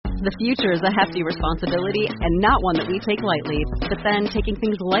The future is a hefty responsibility and not one that we take lightly. But then taking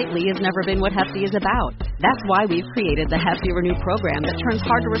things lightly has never been what Hefty is about. That's why we've created the Hefty Renew program that turns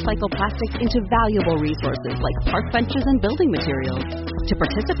hard-to-recycle plastics into valuable resources like park benches and building materials. To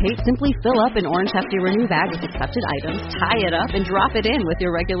participate, simply fill up an orange Hefty Renew bag with accepted items, tie it up, and drop it in with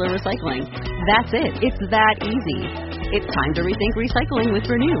your regular recycling. That's it. It's that easy. It's time to rethink recycling with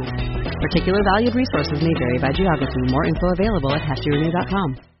Renew. Particular valued resources may vary by geography. More info available at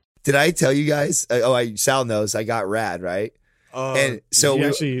heftyrenew.com. Did I tell you guys? Sal knows I got Rad, right? And so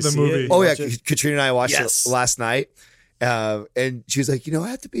the movie. Oh yeah, Katrina and I watched it last night. And she was like, I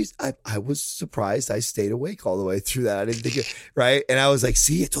have to be, I was surprised I stayed awake all the way through that. I didn't think it, right? And I was like,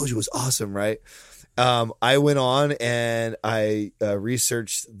 see, I told you it was awesome, right? I went on and I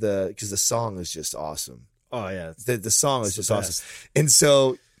researched because the song is just awesome. Oh yeah. The song is just awesome. And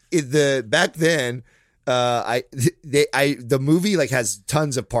so back then, the movie like has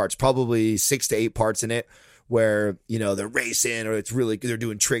tons of parts, probably 6 to 8 parts in it, where they're racing or they're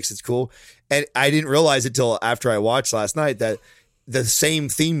doing tricks. It's cool, and I didn't realize it till after I watched last night that the same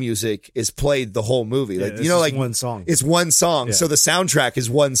theme music is played the whole movie. Like one song. It's one song, Yeah. so the soundtrack is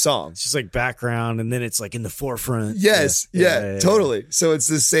one song. It's just like background, and then it's like in the forefront. Yes, yeah, totally. So it's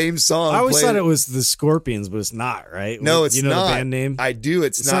the same song. I always played. thought it was the Scorpions, but it's not, right? No, it's you know not. the band name? I do.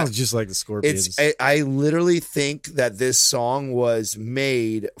 It sounds just like the Scorpions. I literally think that this song was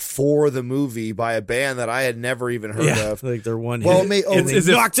made for the movie by a band that I had never even heard of. Like they're one Well, hit.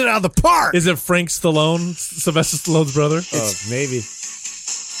 they knocked it out of the park. Is it Frank Stallone, Sylvester Stallone's brother? Maybe.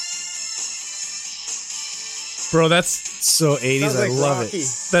 Bro, that's so 80s. I love Rocky. it.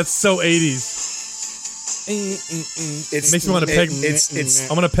 That's so 80s. It makes me want to peg.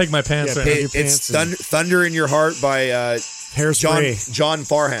 I'm gonna peg my pants right now. It's Thunder in Your Heart by Hairspray. John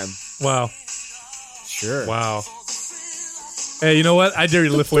Farnham. Wow. Sure. Wow. Hey, you know what? I dare you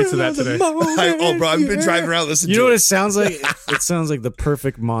to lift weights to that today. Bro, I've been driving around listening to it. You know what it sounds like? It sounds like the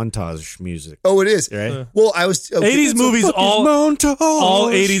perfect montage music. Oh, it is. Right? Well, I was 80s movies. All montage.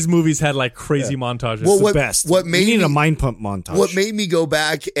 80s movies had like crazy montages. Well, The best. What made we need me- a mind pump montage. What made me go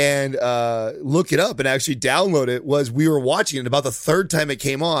back and look it up and actually download it was we were watching it about the third time it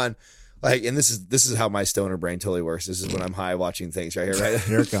came on. Like, and this is how my stoner brain totally works. This is when I'm high watching things right here, right?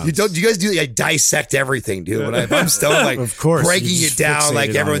 Here it comes. You guys do like dissect everything, dude. If I'm stoned, like Of course, breaking you it just down, fixated like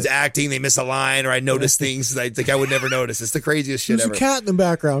on everyone's it. acting, they miss a line, or I notice things that I think I would never notice. It's the craziest shit There's ever. a cat in the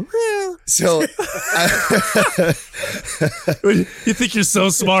background. So You think you're so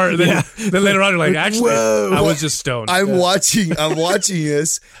smart, then later on you're like, actually, Whoa. I was just stoned. I'm watching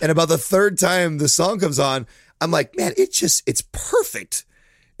this, and about the third time the song comes on, I'm like, man, it's perfect.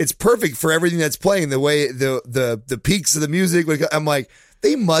 It's perfect for everything that's playing. The way the peaks of the music. I'm like,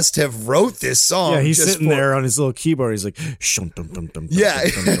 they must have wrote this song. Yeah, he's just sitting for- there on his little keyboard. He's like, shum dum dum dum. Yeah.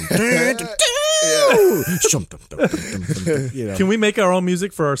 Shum dum dum dum dum. You know, Can we make our own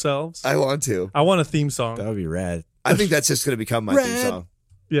music for ourselves? I want to. I want a theme song. that would be rad. I think that's just going to become my theme song.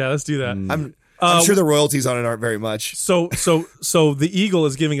 Yeah, let's do that. I'm sure the royalties on it aren't very much. So the Eagle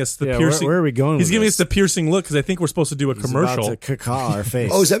is giving us the Yeah, piercing. where are we going He's with giving this? us the piercing look because I think we're supposed to do a He's commercial. about to caca our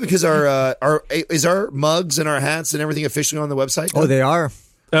face. Oh, is that because our mugs and our hats and everything officially on the website? Oh, they are.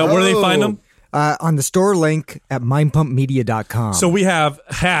 Where do they find them? On the store link at mindpumpmedia.com. So we have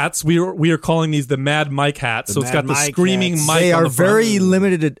hats. We are calling these the Mad Mike hats. The so it's got Mad the Mike screaming hats. Mike. they on are the front. very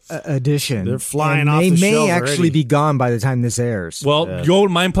limited edition. They're flying and off they the may shelves actually already. be gone by the time this airs. Well, go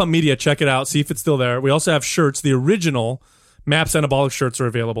to Mind Pump Media, check it out, see if it's still there. We also have shirts. The original MAPS Anabolic shirts are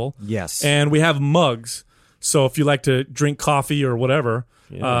available. Yes. And we have mugs. So if you like to drink coffee or whatever,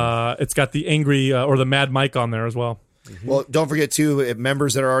 it's got the angry or the Mad Mike on there as well. Well, don't forget too, if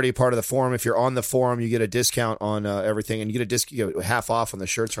members that are already part of the forum, if you're on the forum, you get a discount on everything, and you get half off on the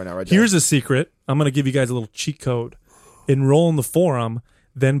shirts right now. Right there. Here's a secret. I'm going to give you guys a little cheat code. Enroll in the forum,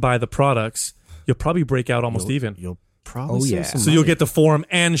 then buy the products. You'll probably break out almost even. You'll probably save some So money. you'll get the forum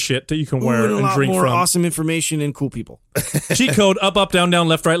and shit that you can wear and a and lot drink more from. awesome information and cool people. Cheat code up, down,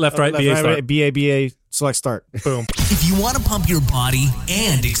 left, right, BA start. BA, select start. Boom. If you want to pump your body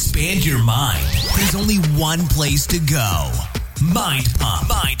and expand your mind, there's only one place to go. Mind Pump.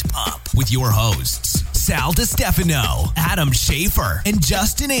 Mind Pump with your hosts, Sal DiStefano, Adam Schaefer, and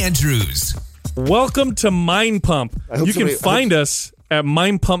Justin Andrews. Welcome to Mind Pump. hope You can somebody- find us at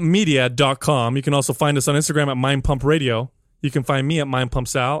mindpumpmedia.com. You can also find us on Instagram at Mind Pump Radio. You can find me at Mind Pump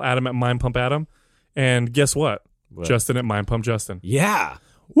Sal, Adam at Mind Pump Adam, and guess what? Justin at Mind Pump Justin. Yeah.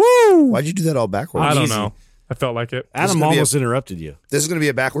 Woo! Why'd you do that all backwards? I don't easy. know. I felt like it. Adam gonna be almost interrupted you. This is going to be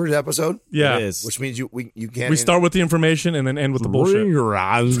a backwards episode, Yeah. It is. which means you can't. We start with the information and then end with the bullshit.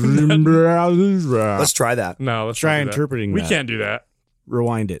 Let's try that. No, let's Try not do that. interpreting We that. can't do that.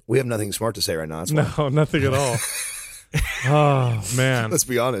 Rewind it. We have nothing smart to say right now. That's why. No, nothing at all. Oh man, Let's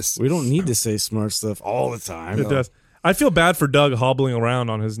be honest. We don't need to say smart stuff all the time. it does. I feel bad for Doug hobbling around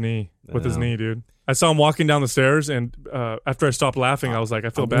on his knee with his knee, dude. I saw him walking down the stairs, and after I stopped laughing, I was like, I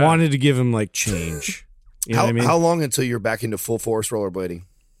feel bad. Wanted to give him like change. You know what I mean? How long until you're back into full force rollerblading?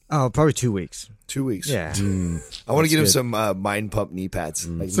 Oh, probably 2 weeks. 2 weeks. Yeah. I want to get him good. some Mind Pump knee pads,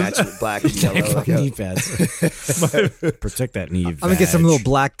 like match with black and yellow. Like, knee pads. Protect that knee. I'm going to get some little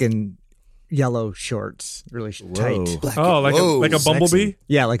black and yellow shorts, really tight. black Oh, and- like a bumblebee.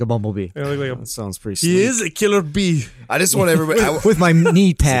 Yeah, like a bumblebee. Yeah, like a, That sounds pretty sweet. he is a killer bee. I just want everybody. With my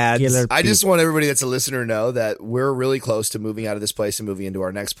knee pads. Killer I just want everybody that's a listener to know that we're really close to moving out of this place and moving into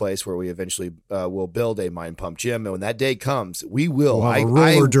our next place where we eventually will build a Mind Pump gym. And when that day comes, we will. We'll have a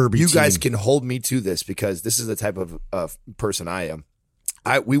roller derby you guys team. can hold me to this because this is the type of person I am.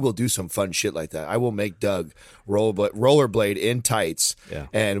 We will do some fun shit like that. I will make Doug rollerblade in tights,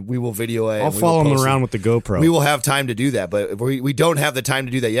 and we will video it. I'll follow him around with the GoPro. We will have time to do that, but we don't have the time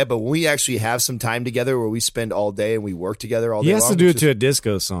to do that yet. But when we actually have some time together where we spend all day and we work together all day He has long, to do it it's to a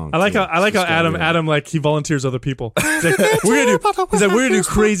disco song. I like how Adam like he volunteers other people. He's like, we're gonna do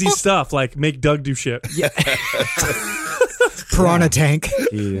crazy stuff like make Doug do shit. Yeah. Piranha tank.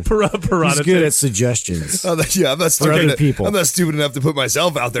 He's Piranha good tank. at suggestions. I'm not stupid. other people. I'm not stupid enough to put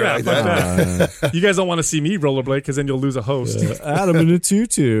myself out there Yeah, like fuck that. that. You guys don't want to see me rollerblade because then you'll lose a host. Adam in a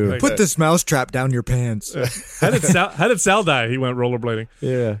tutu. Like- Put this mousetrap down your pants. How did Sal die? He went rollerblading.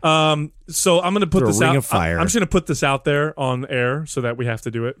 Yeah. So I'm going to put Through a this ring out. of fire. I'm just going to put this out there on air so that we have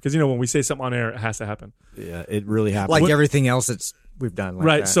to do it because when we say something on air, it has to happen. Yeah, it really happened. Like everything else we've done. Like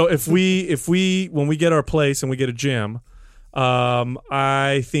Right. that. So if we when we get our place and we get a gym,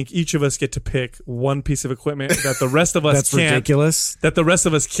 I think each of us get to pick one piece of equipment that the rest of us That's can't. ridiculous. That the rest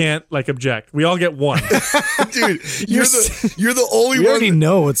of us can't like object. We all get one. Dude, you're the only We one. already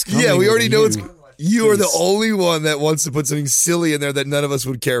know what's coming. Yeah, we already with know you. it's. You are the only one that wants to put something silly in there that none of us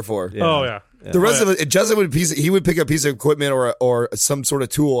would care for. Yeah. Oh yeah. The rest of it, Justin would pick a piece of equipment or some sort of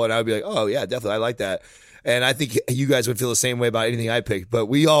tool, and I would be like, oh yeah, definitely, I like that. And I think you guys would feel the same way about anything I picked. But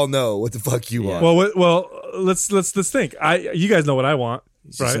we all know what the fuck you want. Well, let's think. You guys know what I want,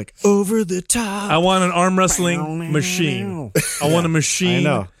 It's right? just like over the top. I want an arm wrestling machine. I want a machine I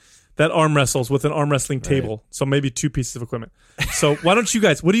know. that arm wrestles with an arm wrestling table. So maybe two pieces of equipment. So why don't you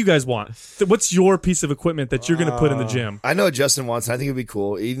guys? What do you guys want? What's your piece of equipment that you're going to put in the gym? I know what Justin wants, and I think it'd be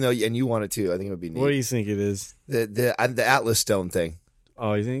cool. Even though, and you want it too. I think it would be neat. What do you think it is? The Atlas Stone thing.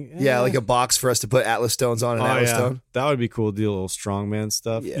 Oh, you think? Yeah, like a box for us to put Atlas Stones on an Atlas Stone. That would be cool. Do a little strongman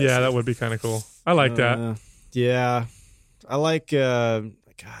stuff. Yeah, that would be kind of cool. I like that. Yeah, I like. God,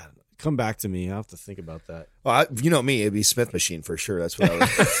 come back to me. I will have to think about that. Well, you know me, it'd be Smith Machine for sure. That's what I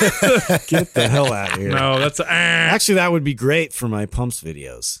would. Get the hell out of here. No, that's Actually, that would be great for my pumps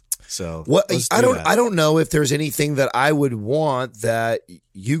videos. So What let's I do don't that. I don't know if there's anything that I would want that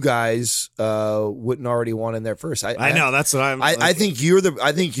you guys wouldn't already want in there first. I know that's what I'm. I think you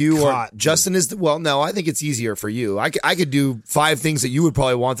are Caught. Justin is no, I think it's easier for you. I could do 5 things that you would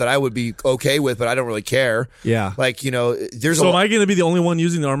probably want that I would be okay with, but I don't really care. Yeah. Like, there's So a am I going to be the only one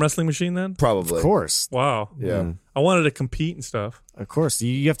using the arm wrestling machine then? probably. Of course. Wow. Yeah. I wanted to compete and stuff. Of course.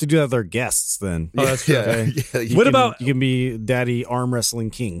 You have to do that with our guests then. Oh, that's true. Yeah. Okay. Yeah. What about You can be Daddy Arm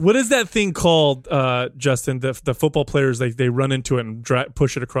Wrestling King. what is that thing called, Justin? The football players they run into it and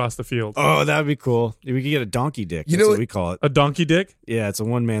push it across the field. Oh, that would be cool. We could get a donkey dick. You That's know what what- we call it. A donkey dick. Yeah, it's a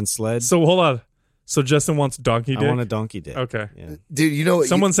one-man sled. So hold on. So Justin wants donkey dick. I want a donkey dick. Okay. Yeah. Dude, you know what?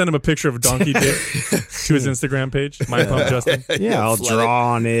 Someone sent him a picture of donkey dick to his Instagram page. My pump Justin. Yeah, I'll flood it.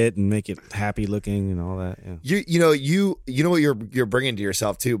 draw on it and make it happy looking and all that. Yeah. You know what you're bringing to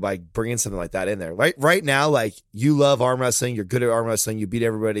yourself too by bringing something like that in there. Right now, like you love arm wrestling, you're good at arm wrestling, you beat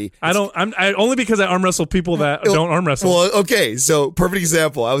everybody. I only because I arm wrestle people that don't arm wrestle. Well, okay, so perfect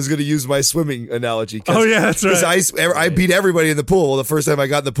example. I was going to use my swimming analogy. Oh, yeah, that's right. Because I beat everybody in the pool. Well, the first time I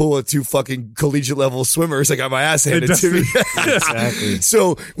got in the pool with 2 fucking collegiate level swimmers, I got my ass handed to me. Exactly.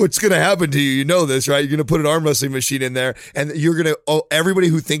 So what's going to happen to you? You know this, right? You're going to put an arm wrestling machine in there, and you're going to everybody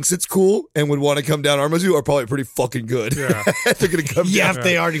who thinks it's cool and would want to come down arm wrestle are probably pretty fucking good. Yeah. They're going to come Yeah, down. if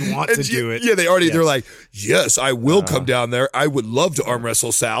they already want to And do it. Yeah, they already. Yes. They're like, yes, I will come down there. I would love to arm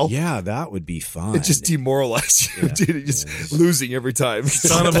wrestle Sal. Yeah, that would be fun. It just demoralizes you, dude. You're just losing every time.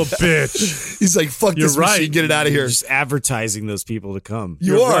 Son of a bitch. He's like, fuck You're this right. machine, get it out of here. You're just advertising those people to come.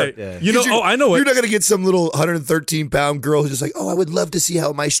 You You're are. right. Yeah. You know, I know it. You're not going to get some little 113-pound girl who's just like, oh, I would love to see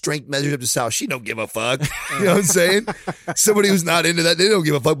how my strength measures up to Sal. She don't give a fuck. You know what I'm saying? Somebody who's not into that, they don't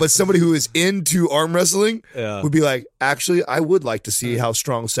give a fuck. But somebody who is into arm wrestling would be like, actually, I would like to see how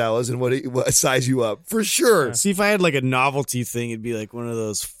strong Sal is and what size you up for sure. See, if I had like a novelty thing, it'd be like one of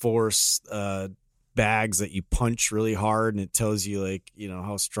those force bags that you punch really hard and it tells you like, you know,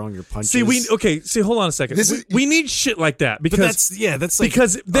 how strong your punch is. See, hold on a second. We need shit like that because that's like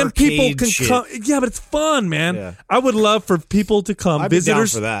because then people can shit. come. Yeah, but it's fun, man. Yeah. I would love for people to come, I'd be down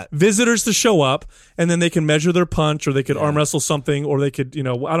visitors for that. visitors to show up, and then they can measure their punch, or they could arm wrestle something, or they could, you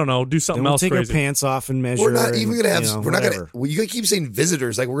know, I don't know, do something Then we'll else take crazy. our pants off and measure. We're not even going to have, you know, we're not going to, whatever. well, you keep saying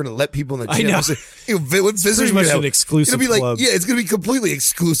visitors, like we're going to let people in the I gym. know. What visitors pretty are much gonna an have? exclusive It'll be like, club. yeah, it's going to be completely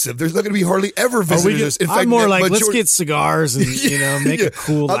exclusive. There's not going to be hardly ever visitors. In fact, I'm more like, let's majority- get cigars and, you know, make a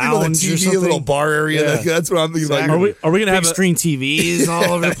cool I'll be on the lounge or TV, something. a little bar area. Yeah. That's what I'm thinking. Exactly. Like, Are we gonna have Big screen TVs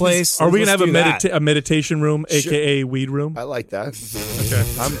all over the place? Are we gonna Let's have do that. a meditation room, aka weed room? I like that. Okay.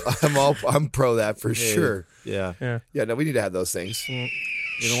 I'm pro that for sure. Yeah. Yeah. Yeah, no, we need to have those things. You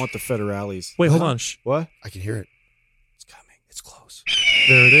don't want the federales. Wait, hold on. Shh. What? I can hear it. It's coming. It's close.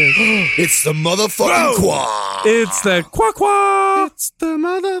 There it is. It's the motherfucking quad. It's the quack quack. It's the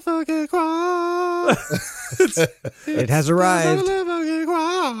motherfucking quad. It has arrived. Motherfucking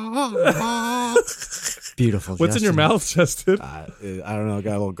quad. Beautiful. What's in your Justin. mouth, Justin? I don't know.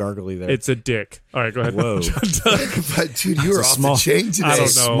 Got a little gargly there. It's a dick. All right, go ahead. Whoa. But dude, you were off the chain today. I don't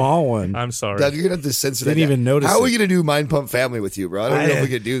It's a know. small one. I'm sorry. Doug, you're gonna have to censor that. Didn't even notice How are we it. gonna do Mind Pump Family with you, bro? I don't know if we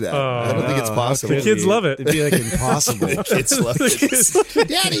could do that. I don't think it's possible. The kids love it. It'd be like impossible. Kids love it.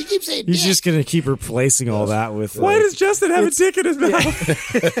 Daddy, you keep saying He's just gonna keep replacing all that with. Why like, does Justin have a dick in his mouth?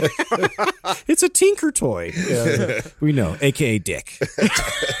 it's a Tinker toy? Yeah. We know, aka Dick.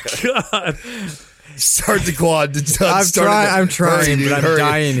 God. Start the quad. I'm trying, but I'm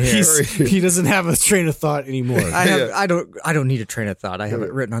dying here. He doesn't have a train of thought anymore. I don't need a train of thought. I have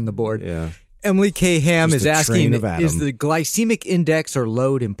it written on the board. Yeah. Emily K. Ham Just is a asking, train of Adam. is the glycemic index or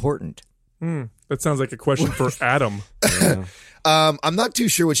load important? That sounds like a question for Adam. I'm not too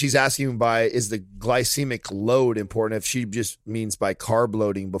sure what she's asking by is the glycemic load important. If she just means by carb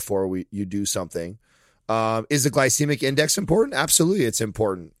loading before you do something, is the glycemic index important? Absolutely, it's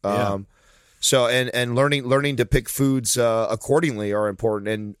important. So and learning to pick foods accordingly are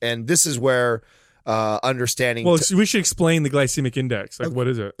important. And this is where understanding. Well, we should explain the glycemic index. Like, what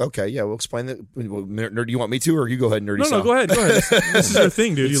is it? Okay, yeah, we'll explain that. Nerd, do you want me to, or you go ahead, nerdy? No, go ahead. This is your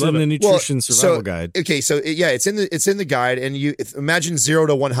thing, dude. It's You love in the it. nutrition survival guide. Okay, so it's in the guide, and imagine 0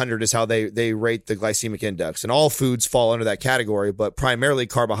 to 100 is how they rate the glycemic index, and all foods fall under that category, but primarily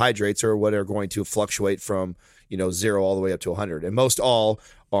carbohydrates are what are going to fluctuate from 0 all the way up to 100, and most all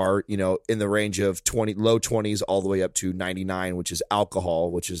are in the range of low 20s all the way up to 99, which is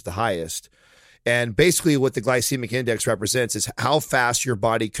alcohol, which is the highest. And basically what the glycemic index represents is how fast your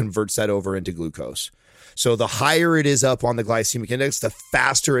body converts that over into glucose. So the higher it is up on the glycemic index, the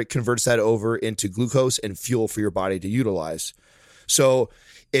faster it converts that over into glucose and fuel for your body to utilize. So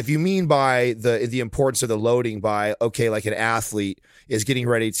if you mean by the importance of the loading by, okay, like an athlete is getting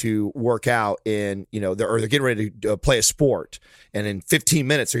ready to work out they're getting ready to play a sport, and in 15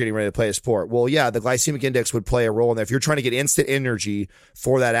 minutes they're getting ready to play a sport. Well, yeah, the glycemic index would play a role in that. If you're trying to get instant energy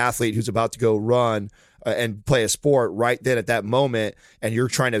for that athlete who's about to go run and play a sport right then at that moment, and you're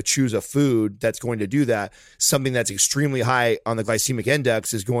trying to choose a food that's going to do that, something that's extremely high on the glycemic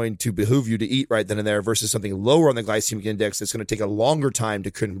index is going to behoove you to eat right then and there versus something lower on the glycemic index that's going to take a longer time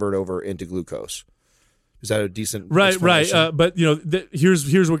to convert over into glucose. Is that a decent right? But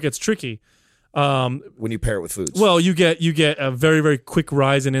here's what gets tricky. When you pair it with foods. Well, you get a very, very quick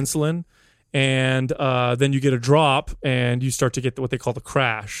rise in insulin, and then you get a drop, and you start to get what they call the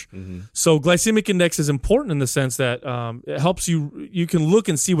crash. Mm-hmm. So glycemic index is important in the sense that it helps you can look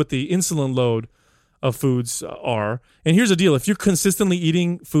and see what the insulin load of foods are. And here's the deal. If you're consistently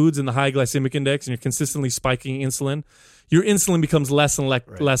eating foods in the high glycemic index and you're consistently spiking insulin, your insulin becomes less and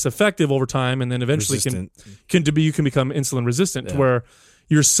less effective over time, and then eventually you can become insulin resistant to where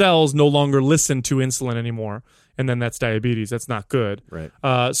your cells no longer listen to insulin anymore, and then that's diabetes. That's not good. Right.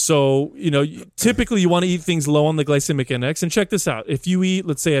 So typically you want to eat things low on the glycemic index. And check this out: if you eat,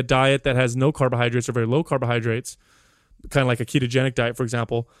 let's say, a diet that has no carbohydrates or very low carbohydrates, kind of like a ketogenic diet, for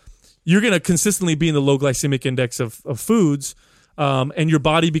example, you're going to consistently be in the low glycemic index of foods. And your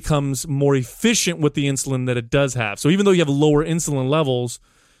body becomes more efficient with the insulin that it does have. So even though you have lower insulin levels,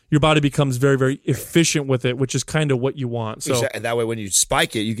 your body becomes very, very efficient with it, which is kind of what you want. So and that way, when you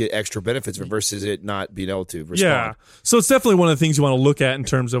spike it, you get extra benefits versus it not being able to respond. Yeah. So it's definitely one of the things you want to look at in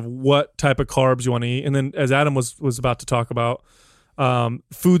terms of what type of carbs you want to eat. And then, as Adam was about to talk about,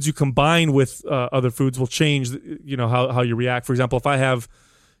 Foods you combine with other foods will change, how you react. For example, if I have,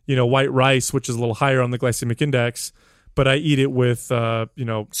 white rice, which is a little higher on the glycemic index, but I eat it with,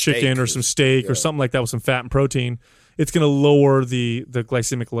 chicken or some steak or something like that with some fat and protein, it's going to lower the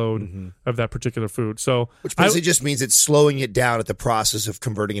glycemic load of that particular food. So, which basically just means it's slowing it down at the process of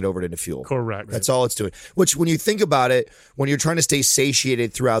converting it over into fuel. Correct. That's all it's doing. Which, when you think about it, when you're trying to stay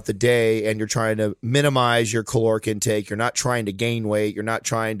satiated throughout the day and you're trying to minimize your caloric intake, you're not trying to gain weight, you're not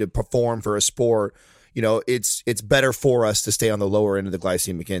trying to perform for a sport, it's better for us to stay on the lower end of the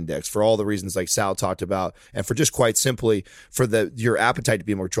glycemic index for all the reasons like Sal talked about, and for just quite simply for your appetite to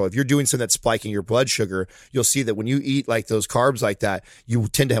be more controlled. If you're doing something that's spiking your blood sugar, you'll see that when you eat like those carbs like that, you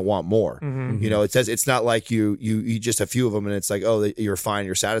tend to want more. It says it's not like you eat just a few of them and it's like, oh, you're fine,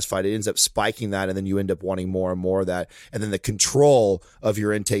 you're satisfied. It ends up spiking that, and then you end up wanting more and more of that, and then the control of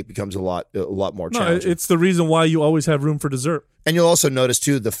your intake becomes a lot more challenging. It's the reason why you always have room for dessert. And you'll also notice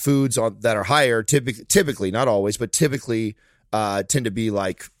too, the foods that are higher, typically, not always, but typically tend to be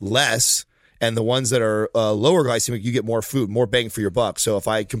like less. And the ones that are lower glycemic, you get more food, more bang for your buck. So if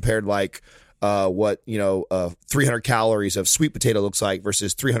I compared like 300 calories of sweet potato looks like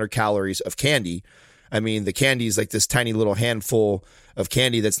versus 300 calories of candy, I mean, the candy is like this tiny little handful of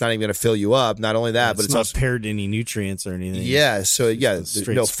candy that's not even going to fill you up. Not only that, but it's not also paired to any nutrients or anything. Yeah, so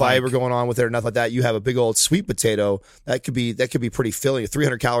no fiber going on with it or nothing like that. You have a big old sweet potato that could be pretty filling.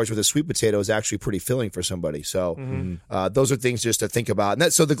 300 calories with a sweet potato is actually pretty filling for somebody. So those are things just to think about.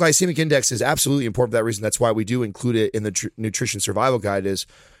 And so the glycemic index is absolutely important for that reason. That's why we do include it in the nutrition survival guide. Is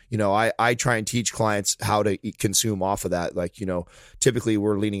I try and teach clients how to consume off of that. Like, typically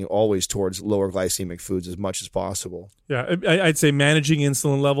we're leaning always towards lower glycemic foods as much as possible. Yeah, I'd say managing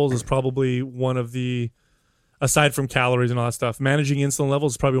insulin levels is probably one of the, aside from calories and all that stuff, managing insulin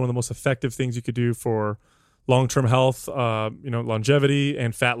levels is probably one of the most effective things you could do for long-term health, longevity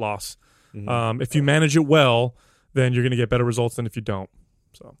and fat loss. If you manage it well, then you're going to get better results than if you don't.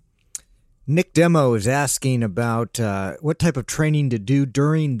 So. Nick Demo is asking about what type of training to do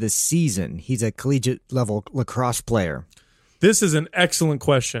during the season. He's a collegiate-level lacrosse player. This is an excellent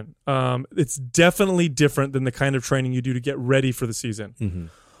question. It's definitely different than the kind of training you do to get ready for the season.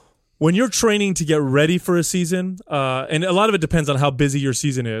 When you're training to get ready for a season, and a lot of it depends on how busy your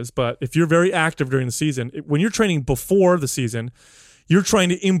season is, but if you're very active during the season, when you're training before the season, you're trying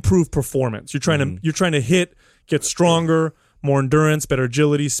to improve performance. You're trying to get stronger, more endurance, better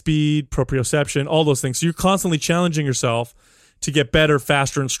agility, speed, proprioception, all those things. So you're constantly challenging yourself to get better,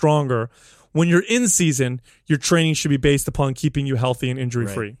 faster, and stronger. When you're in season, your training should be based upon keeping you healthy and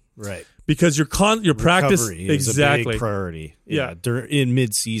injury-free. Right. Because your practice is a big priority. Yeah. In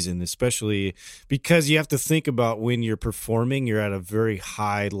mid-season, especially because you have to think about when you're performing, you're at a very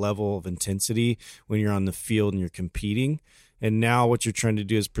high level of intensity when you're on the field and you're competing. And now what you're trying to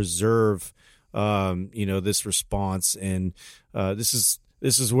do is preserve this response, and this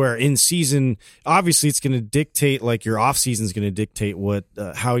is where in season, obviously it's going to dictate, like your off season is going to dictate what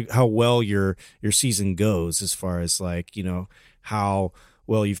how well your season goes, as far as like how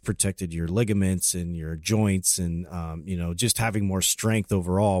well you've protected your ligaments and your joints, and just having more strength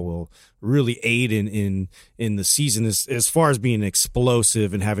overall will really aid in the season as far as being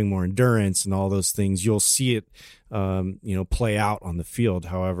explosive and having more endurance and all those things. You'll see it play out on the field.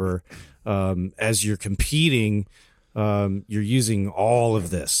 However, as you're competing, you're using all of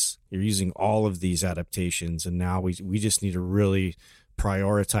this. You're using all of these adaptations, and now we just need to really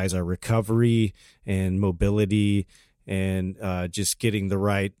prioritize our recovery and mobility and just getting the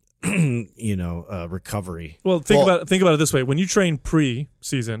right recovery. Well, think about it this way: when you train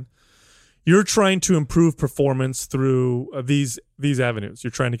pre-season, you're trying to improve performance through these avenues. You're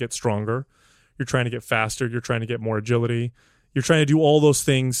trying to get stronger, you're trying to get faster, you're trying to get more agility. You're trying to do all those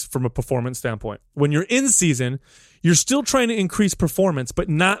things from a performance standpoint. When you're in season, you're still trying to increase performance, but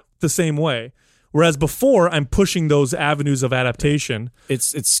not the same way. Whereas before, I'm pushing those avenues of adaptation.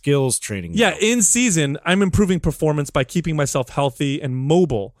 It's skills training. Yeah, in season, I'm improving performance by keeping myself healthy and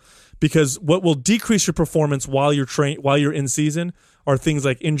mobile. Because what will decrease your performance while you're in season are things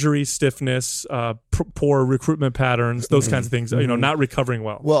like injury, stiffness, poor recruitment patterns, those kinds of things. Not recovering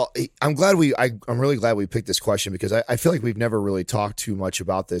well. Well, I'm really glad we picked this question, because I feel like we've never really talked too much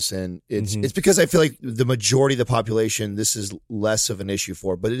about this, and it's because I feel like the majority of the population, this is less of an issue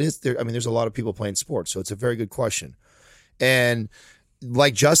for. But it is there. I mean, there's a lot of people playing sports, so it's a very good question. And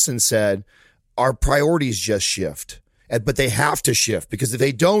like Justin said, our priorities just shift. But they have to shift, because if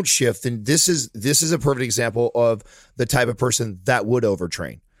they don't shift, then this is a perfect example of the type of person that would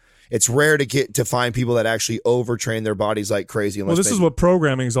overtrain. It's rare to find people that actually overtrain their bodies like crazy. Well, this is what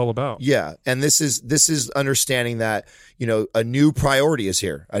programming is all about. Yeah, and this is understanding that, you know, a new priority is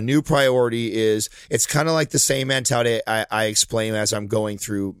here. A new priority is, it's kind of like the same mentality I explain as I'm going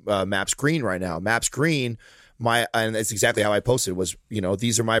through MAPS Green right now. MAPS Green, and it's exactly how I posted, was, you know,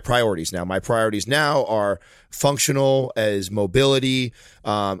 these are my priorities now. My priorities now are functional as mobility.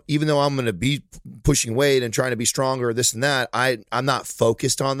 Even though I'm going to be pushing weight and trying to be stronger, this and that, I'm not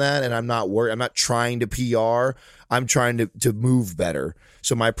focused on that, and I'm not worried. I'm not trying to PR. I'm trying to move better.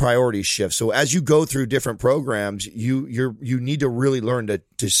 So my priorities shift. So as you go through different programs, you need to really learn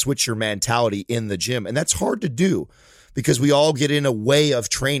to switch your mentality in the gym, and that's hard to do, because we all get in a way of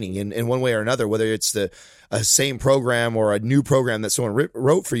training in one way or another, whether it's a same program or a new program that someone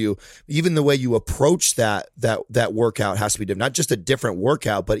wrote for you. Even the way you approach that workout has to be different. Not just a different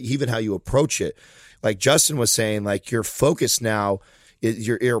workout, but even how you approach it. Like Justin was saying, like, your focus now,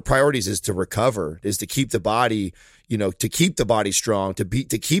 your priorities is to recover, is to keep the body, you know, to keep the body strong, to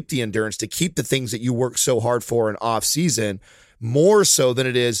keep the endurance, to keep the things that you work so hard for in off season, more so than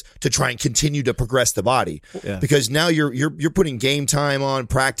it is to try and continue to progress the body. Yeah. Because now you're putting game time on,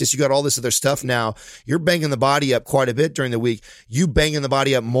 practice. You got all this other stuff now. You're banging the body up quite a bit during the week. You banging the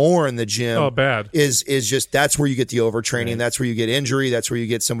body up more in the gym. Oh, bad. Is just, that's where you get the overtraining. Right. That's where you get injury. That's where you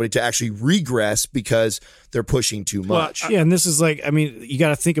get somebody to actually regress because they're pushing too much. Well, yeah, and this is like, I mean, you got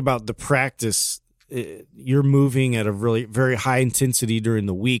to think about the practice. You're moving at a really very high intensity during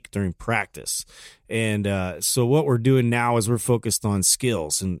the week, during practice. And so what we're doing now is we're focused on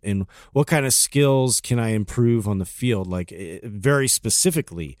skills and what kind of skills can I improve on the field? Like very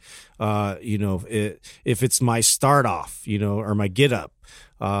specifically, you know, if it's my start off, you know, or my get up,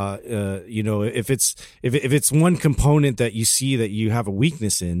 you know, if it's one component that you see that you have a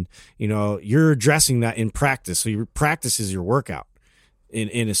weakness in, you know, you're addressing that in practice. So your practice is your workout.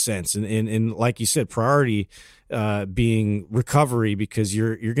 In a sense, and like you said, priority being recovery, because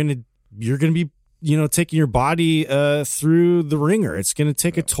you're gonna be, you know, taking your body through the ringer. It's gonna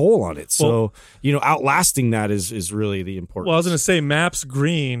take a toll on it. So you know, outlasting that is really the important. Well, I was gonna say MAPS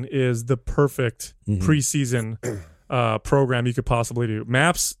Green is the perfect preseason program you could possibly do.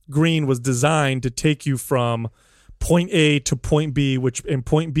 MAPS Green was designed to take you from point A to point B, and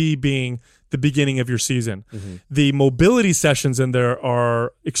point B being the beginning of your season. The mobility sessions in there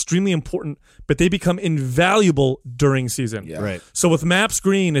are extremely important, but they become invaluable during season. Yeah. Right. So with MAPS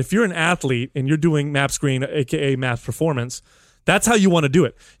Green, if you're an athlete and you're doing MAPS Green, aka MAPS Performance, that's how you want to do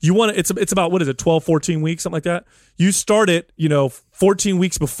it. You want to, it's about, what is it, 12, 14 weeks, something like that. You start it, you know, 14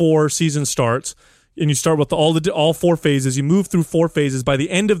 weeks before season starts, and you start with all 4 phases. You move through 4 phases. By the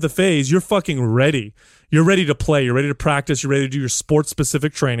end of the phase, you're fucking ready. You're ready to play. You're ready to practice. You're ready to do your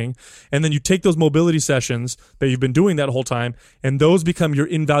sports-specific training. And then you take those mobility sessions that you've been doing that whole time, and those become your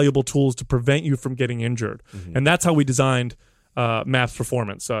invaluable tools to prevent you from getting injured. And that's how we designed MAPS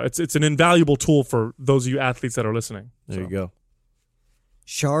Performance. It's an invaluable tool for those of you athletes that are listening. There you go.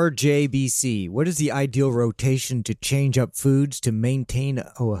 Shar JBC, what is the ideal rotation to change up foods to maintain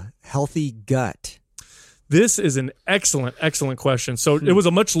a healthy gut? This is an excellent, excellent question. So it was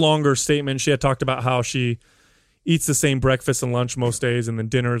a much longer statement. She had talked about how she eats the same breakfast and lunch most days, and then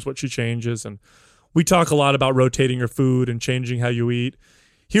dinner is what she changes. And we talk a lot about rotating your food and changing how you eat.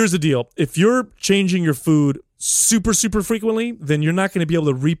 Here's the deal. If you're changing your food super, super frequently, then you're not going to be able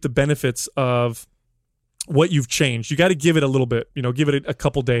to reap the benefits of what you've changed. You got to give it a little bit, you know, give it a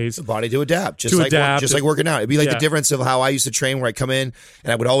couple days. The body to adapt. Just like working out. It'd be like the difference of how I used to train, where I come in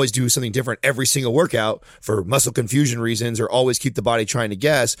and I would always do something different every single workout for muscle confusion reasons, or always keep the body trying to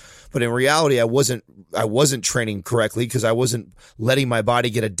guess. But in reality, I wasn't training correctly, because I wasn't letting my body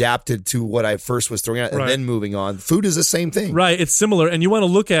get adapted to what I first was throwing out and then moving on. Food is the same thing. Right. It's similar. And you want to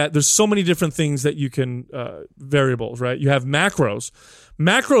look at, there's so many different things that you can, variables, right? You have macros.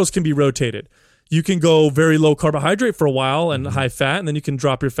 Macros can be rotated. You can go very low carbohydrate for a while and high fat, and then you can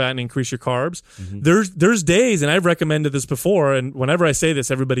drop your fat and increase your carbs. There's days, and I've recommended this before, and whenever I say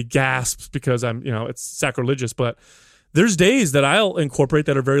this, everybody gasps because it's sacrilegious, but there's days that I'll incorporate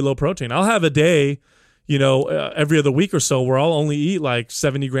that are very low protein. I'll have a day, every other week or so, where I'll only eat like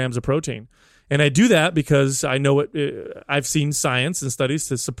 70 grams of protein. And I do that because I know I've seen science and studies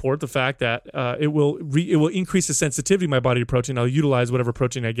to support the fact that it will increase the sensitivity of my body to protein. I'll utilize whatever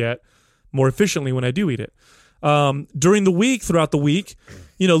protein I get more efficiently when I do eat it. During the week, throughout the week,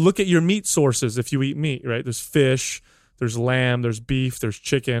 look at your meat sources if you eat meat, right? There's fish, there's lamb, there's beef, there's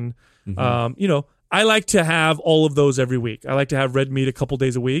chicken. I like to have all of those every week. I like to have red meat a couple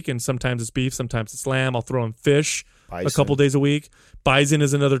days a week, and sometimes it's beef, sometimes it's lamb. I'll throw in fish a couple days a week. Bison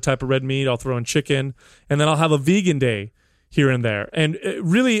is another type of red meat. I'll throw in chicken. And then I'll have a vegan day, here and there. And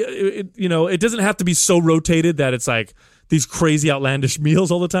it doesn't have to be so rotated that it's like these crazy outlandish meals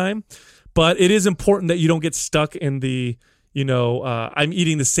all the time. But it is important that you don't get stuck in the, I'm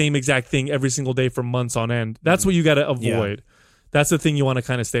eating the same exact thing every single day for months on end. That's what you got to avoid. Yeah. That's the thing you want to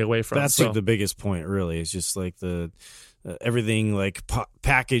kind of stay away from. That's like the biggest point, really. It's just like the everything like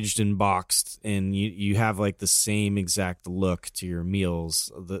packaged and boxed, and you have like the same exact look to your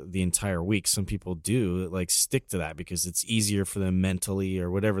meals the entire week. Some people do like stick to that because it's easier for them mentally or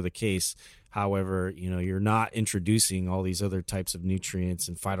whatever the case. However, you're not introducing all these other types of nutrients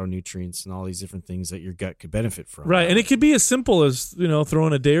and phytonutrients and all these different things that your gut could benefit from. Right. And it could be as simple as,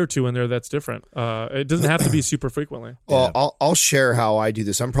 throwing a day or two in there that's different. It doesn't have to be super frequently. Well, yeah. I'll share how I do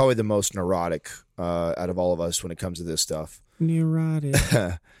this. I'm probably the most neurotic out of all of us when it comes to this stuff. Neurotic.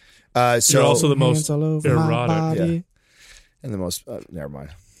 So you're also the most erotic. Yeah. And the most, never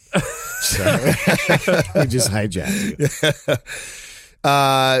mind. We just hijacked.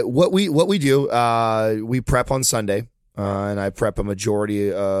 What we do, we prep on Sunday, and I prep a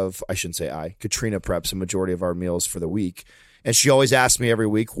majority of, Katrina preps a majority of our meals for the week. And she always asks me every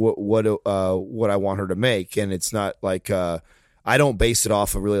week what I want her to make. And it's not like, I don't base it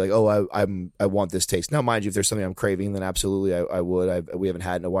off of really like, I want this taste. Now, mind you, if there's something I'm craving, then absolutely I would. We haven't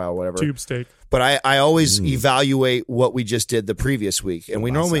had in a while or whatever. Tube steak. But I always evaluate what we just did the previous week. And we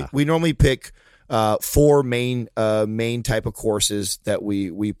normally pick 4 main type of courses that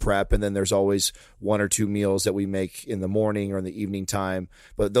we prep, and then there's always 1 or 2 meals that we make in the morning or in the evening time.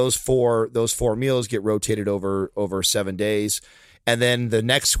 But those four meals get rotated over 7 days, and then the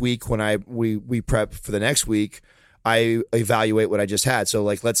next week when we prep for the next week, I evaluate what I just had. So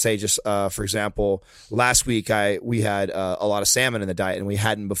like, let's say just for example, last week we had a lot of salmon in the diet, and we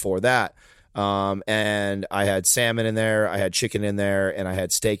hadn't before that. And I had salmon in there, I had chicken in there, and I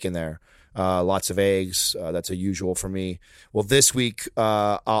had steak in there. Lots of eggs. That's a usual for me. Well, this week,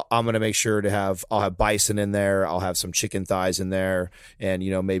 I'm going to make sure I'll have bison in there. I'll have some chicken thighs in there, and,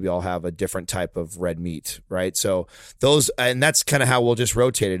 maybe I'll have a different type of red meat. Right. So and that's kind of how we'll just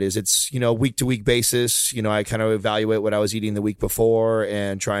rotate it. It's, week to week basis. I kind of evaluate what I was eating the week before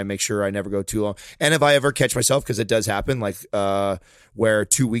and try and make sure I never go too long. And if I ever catch myself, because it does happen, like, where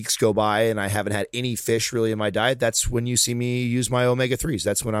 2 weeks go by and I haven't had any fish really in my diet, that's when you see me use my omega-3s.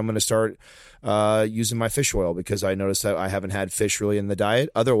 That's when I'm going to start using my fish oil, because I noticed that I haven't had fish really in the diet.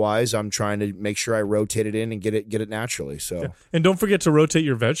 Otherwise, I'm trying to make sure I rotate it in and get it naturally. So, yeah. And don't forget to rotate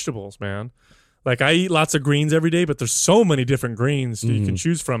your vegetables, man. Like, I eat lots of greens every day, but there's so many different greens you can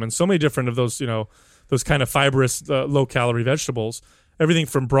choose from, and so many different of those, those kind of fibrous, low-calorie vegetables. Everything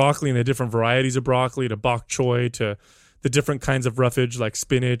from broccoli and the different varieties of broccoli to bok choy to the different kinds of roughage like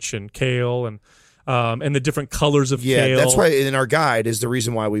spinach and kale and the different colors of kale. Yeah, that's why in our guide is the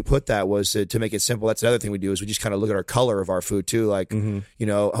reason why we put that was to make it simple. That's another thing we do is we just kind of look at our color of our food too. Like,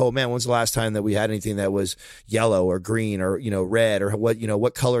 oh man, when's the last time that we had anything that was yellow or green or, red, or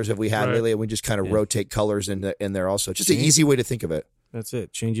what colors have we had lately? And we just kind of rotate colors in there also. Just an easy way to think of it. That's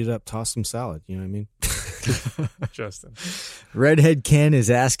it. Change it up. Toss some salad. You know what I mean? Justin. Redhead Ken is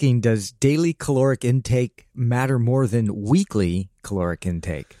asking, does daily caloric intake matter more than weekly caloric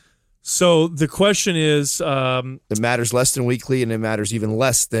intake? So the question is... it matters less than weekly, and it matters even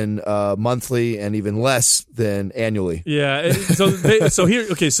less than monthly, and even less than annually. Yeah. So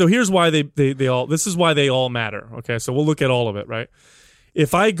here's why they all... This is why they all matter. Okay, so we'll look at all of it, right?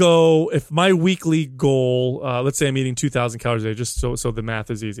 If my weekly goal, let's say I'm eating 2,000 calories a day, just so the math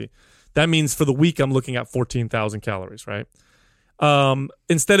is easy. That means for the week, I'm looking at 14,000 calories, right?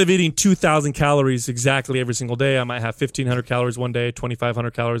 Instead of eating 2,000 calories exactly every single day, I might have 1,500 calories one day,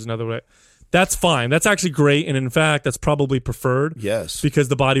 2,500 calories another way. That's fine. That's actually great. And in fact, that's probably preferred. Yes. Because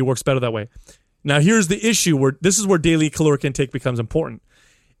the body works better that way. Now, here's the issue this is where daily caloric intake becomes important.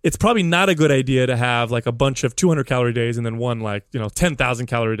 It's probably not a good idea to have like a bunch of 200 calorie days and then one 10,000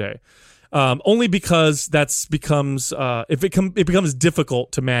 calorie day. Only because it becomes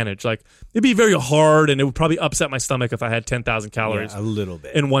difficult to manage. Like, it'd be very hard, and it would probably upset my stomach if I had 10,000 calories a little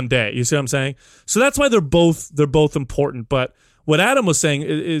bit in one day. You see what I'm saying? So that's why they're both important. But what Adam was saying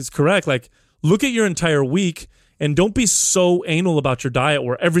is correct. Like, look at your entire week and don't be so anal about your diet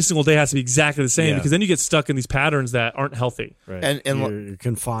where every single day has to be exactly the same, because then you get stuck in these patterns that aren't healthy. Right. And you're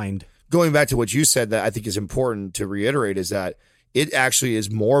confined. Going back to what you said, that I think is important to reiterate is that it actually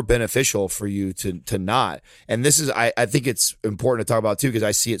is more beneficial for you to not. And this is, I think it's important to talk about too, because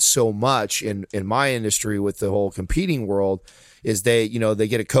I see it so much in my industry with the whole competing world, is they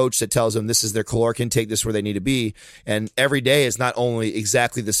get a coach that tells them this is their caloric intake, this is where they need to be. And every day is not only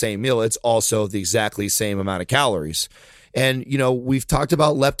exactly the same meal, it's also the exactly same amount of calories. And, we've talked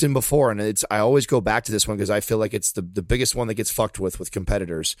about leptin before, and I always go back to this one because I feel like it's the biggest one that gets fucked with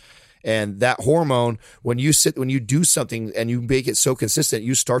competitors. And that hormone, when you do something and you make it so consistent,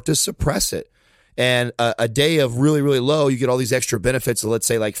 you start to suppress it. And a day of really, really low, you get all these extra benefits of, let's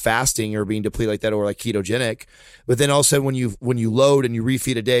say, like fasting or being depleted like that, or like ketogenic. But then all of a sudden, when you load and you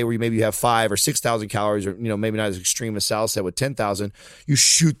refeed a day where you have 5,000 or 6,000 calories, or maybe not as extreme as Sal said with 10,000, you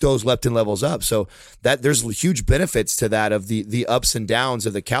shoot those leptin levels up. So that there's huge benefits to that, of the ups and downs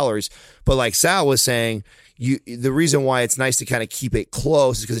of the calories. But like Sal was saying, the reason why it's nice to kind of keep it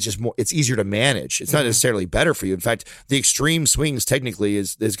close is because it's easier to manage. It's not necessarily better for you. In fact, the extreme swings technically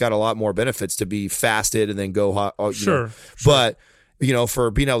has got a lot more benefits to be fasted and then go hot. Sure. But for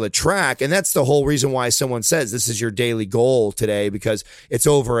being able to track, and that's the whole reason why someone says this is your daily goal today, because it's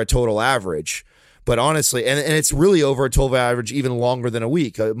over a total average. But honestly, and it's really over a total average even longer than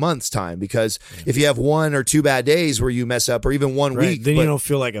a month's time, because if you have 1 or 2 bad days where you mess up, or even 1 week, then you don't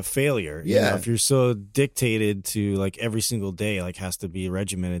feel like a failure. Yeah. If you're so dictated to like every single day, like has to be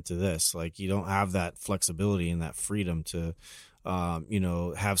regimented to this, like you don't have that flexibility and that freedom to,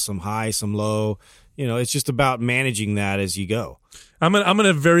 have some high, some low. It's just about managing that as you go. I'm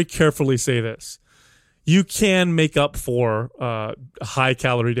gonna very carefully say this. You can make up for high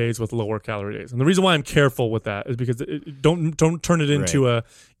calorie days with lower calorie days, and the reason why I'm careful with that is because don't turn it into a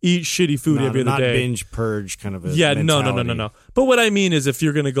eat shitty food every other not day. Binge purge kind of a mentality. No. But what I mean is, if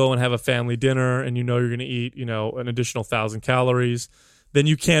you're going to go and have a family dinner and you're going to eat an additional 1,000 calories, then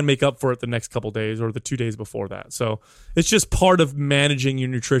you can make up for it the next couple days or the 2 days before that. So it's just part of managing your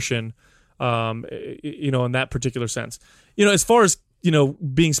nutrition, in that particular sense. As far as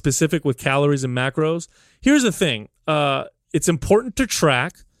being specific with calories and macros, here's the thing. It's important to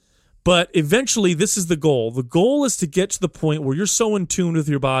track, but eventually this is the goal. The goal is to get to the point where you're so in tune with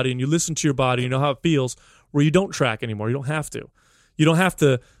your body and you listen to your body, you know how it feels, where you don't track anymore. You don't have to. You don't have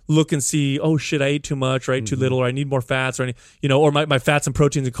to look and see, oh shit, I ate too much, or I ate too little, or I need more fats, or or my fats and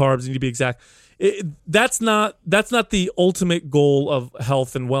proteins and carbs need to be exact. That's not the ultimate goal of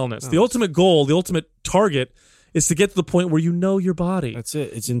health and wellness. The ultimate goal, the ultimate target, is to get to the point where you know your body. That's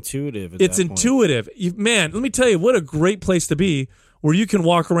it. It's intuitive. It's intuitive. Man, let me tell you, what a great place to be, where you can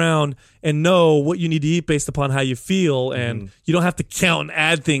walk around and know what you need to eat based upon how you feel, and you don't have to count and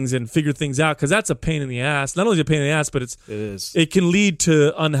add things and figure things out, because that's a pain in the ass. Not only is it a pain in the ass, but it can lead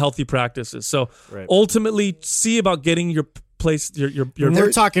to unhealthy practices. So ultimately, see about getting your place.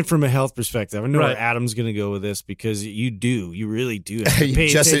 We're talking from a health perspective. I know where Adam's going to go with this, because you really do have to pay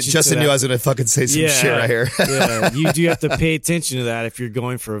attention. Justin knew I was going to fucking say some shit right here. You do have to pay attention to that if you're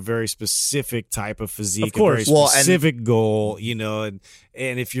going for a very specific type of physique, of course. a very specific goal, and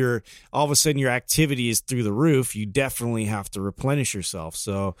if you're all of a sudden your activity is through the roof, you definitely have to replenish yourself.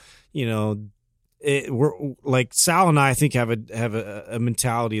 So, we're like Sal and I think have a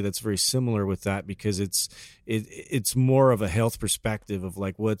mentality that's very similar with that, because it's more of a health perspective of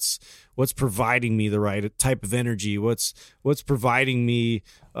like what's providing me the right type of energy, what's providing me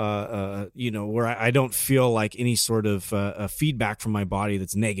where I don't feel like any sort of feedback from my body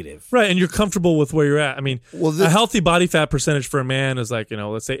that's negative. Right, and you're comfortable with where you're at. I mean, a healthy body fat percentage for a man is like,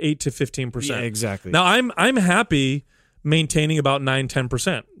 let's say 8 to 15%. Yeah, exactly. Now I'm happy maintaining about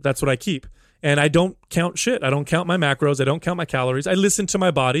 9-10%. That's what I keep. And I don't count shit. I don't count my macros. I don't count my calories. I listen to my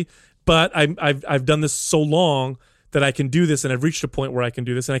body, but I've done this so long that I can do this, and I've reached a point where I can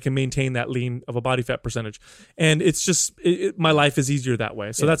do this, and I can maintain that lean of a body fat percentage. And it's just my life is easier that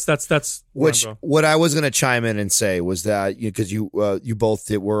way. So that's what I was going to chime in and say was that, because you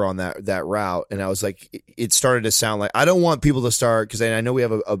both were on that route, and I was like, it started to sound like, I don't want people to start, because I know we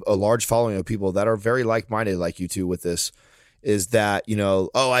have a large following of people that are very like-minded like you two with this. Is that,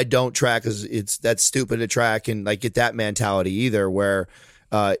 I don't track because that's stupid to track, and like get that mentality either, where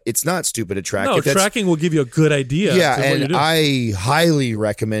it's not stupid to track. No, tracking will give you a good idea. Yeah, and I highly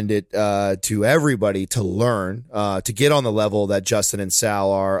recommend it to everybody to learn, to get on the level that Justin and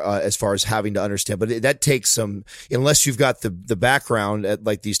Sal are, as far as having to understand. But that takes some, unless you've got the background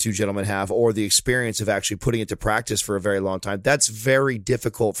like these two gentlemen have, or the experience of actually putting it to practice for a very long time. That's very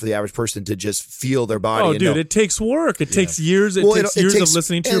difficult for the average person to just feel their body. Oh, dude, it takes work. It takes years. It takes years of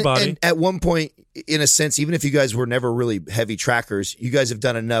listening to your body. And at one point, in a sense, even if you guys were never really heavy trackers, you guys have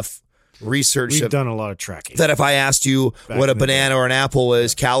done enough research. We've done a lot of tracking. That if I asked you what a banana or an apple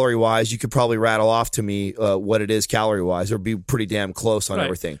is calorie-wise, you could probably rattle off to me what it is calorie-wise, or be pretty damn close on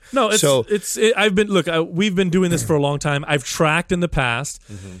everything. No, we've been doing this for a long time. I've tracked in the past.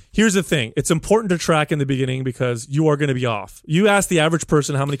 Here's the thing. It's important to track in the beginning because you are going to be off. You ask the average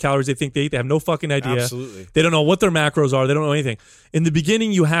person how many calories they think they eat, they have no fucking idea. Absolutely. They don't know what their macros are. They don't know anything. In the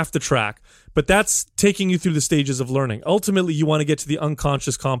beginning, you have to track. But that's taking you through the stages of learning. Ultimately, you want to get to the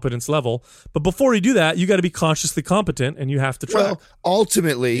unconscious competence level. But before you do that, you got to be consciously competent, and you have to track. Well,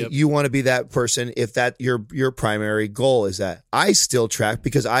 ultimately, you want to be that person if that your primary goal is that. I still track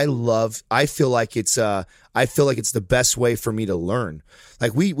because I feel like it's the best way for me to learn.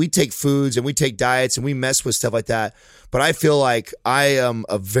 Like we take foods and we take diets and we mess with stuff like that. But I feel like I am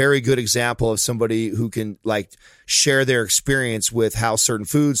a very good example of somebody who can like share their experience with how certain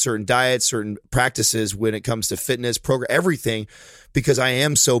foods, certain diets, certain practices when it comes to fitness, program, everything, because I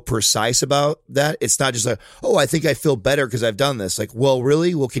am so precise about that. It's not just like, oh, I think I feel better because I've done this. Like, well,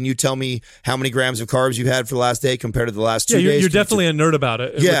 really? Well, can you tell me how many grams of carbs you've had for the last day compared to the last 2 days? You're definitely a nerd about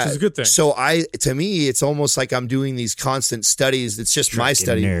it, which is a good thing. So to me, it's almost like I'm doing these constant studies. It's just my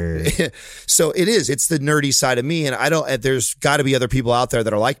study. So it is. It's the nerdy side of me, and there's got to be other people out there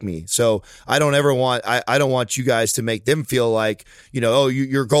that are like me. So I don't want you guys to make them feel like,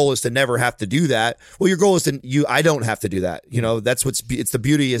 your goal is to never have to do that. Well, your goal is I don't have to do that. It's the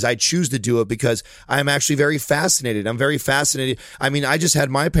beauty is I choose to do it because I'm actually very fascinated. I'm very fascinated. I mean, I just had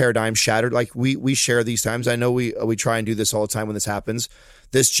my paradigm shattered. Like we share these times. I know we try and do this all the time when this happens.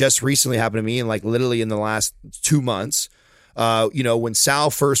 This just recently happened to me, and like literally in the last 2 months. When Sal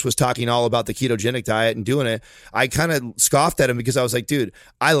first was talking all about the ketogenic diet and doing it, I kind of scoffed at him because I was like, dude,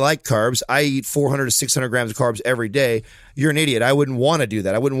 I like carbs. I eat 400 to 600 grams of carbs every day. You're an idiot. I wouldn't want to do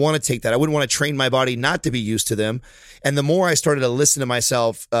that. I wouldn't want to take that. I wouldn't want to train my body not to be used to them. And the more I started to listen to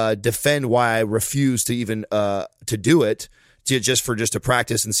myself, defend why I refused to even, to do it, just to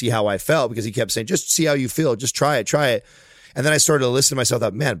practice and see how I felt, because he kept saying, just see how you feel. Just try it. And then I started to listen to myself,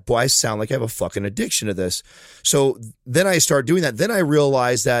 thought, man, boy, I sound like I have a fucking addiction to this. So then I started doing that. Then I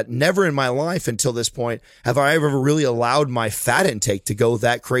realized that never in my life until this point have I ever really allowed my fat intake to go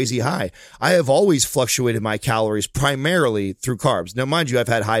that crazy high. I have always fluctuated my calories primarily through carbs. Now, mind you, I've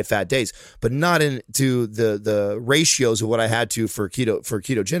had high fat days, but not into the ratios of what I had to for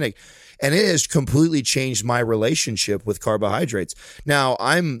ketogenic. And it has completely changed my relationship with carbohydrates. Now,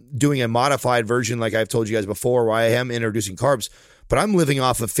 I'm doing a modified version, like I've told you guys before, where I am introducing carbs, but I'm living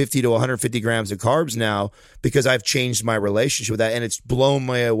off of 50 to 150 grams of carbs now because I've changed my relationship with that. And it's blown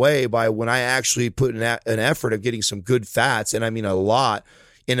me away by when I actually put an effort of getting some good fats, and I mean a lot,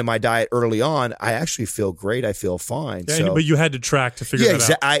 into my diet early on, I actually feel great. I feel fine. Yeah, but you had to track to figure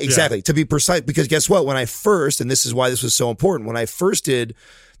that out. Exactly. To be precise, because guess what? When I first, and this is why this was so important, when I first did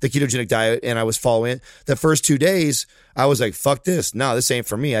the ketogenic diet and I was following it, the first 2 days, I was like, fuck this. No, this ain't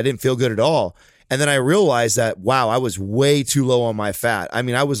for me. I didn't feel good at all. And then I realized that, wow, I was way too low on my fat. I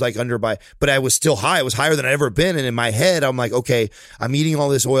mean, I was like but I was still high. I was higher than I'd ever been. And in my head, I'm like, okay, I'm eating all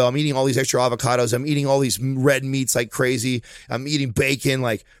this oil. I'm eating all these extra avocados. I'm eating all these red meats like crazy. I'm eating bacon.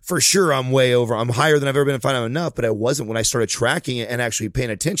 Like, for sure, I'm way over. I'm higher than I've ever been. If I'm enough, but I wasn't. When I started tracking it and actually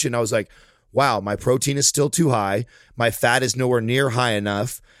paying attention, I was like, wow, my protein is still too high. My fat is nowhere near high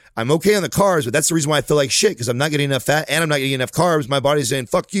enough. I'm okay on the carbs, but that's the reason why I feel like shit, because I'm not getting enough fat and I'm not getting enough carbs. My body's saying,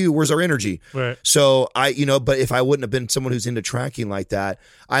 fuck you, where's our energy? Right. So but if I wouldn't have been someone who's into tracking like that,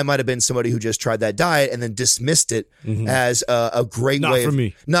 I might have been somebody who just tried that diet and then dismissed it as a great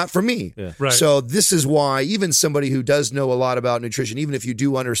way. Not for me. Yeah. Right. So this is why even somebody who does know a lot about nutrition, even if you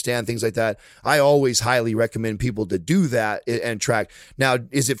do understand things like that, I always highly recommend people to do that and track. Now,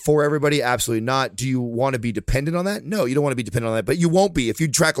 is it for everybody? Absolutely not. Do you want to be dependent on that? No, you don't want to be dependent on that, but you won't be. If you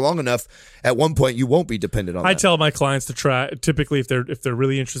track long enough, at one point you won't be dependent on that. I tell my clients to track, typically if they're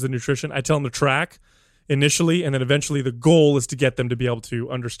really interested in nutrition, I tell them to track initially, and then eventually the goal is to get them to be able to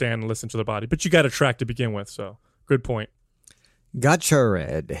understand and listen to their body. But you got to track to begin with, so good point. Gotcha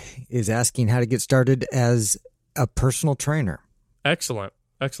Red is asking how to get started as a personal trainer. Excellent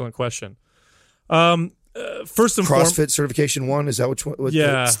question. First and CrossFit certification 1, is that which one?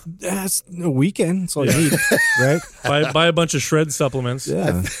 Yeah, that's a weekend. That's all you need, right? Buy a bunch of shred supplements,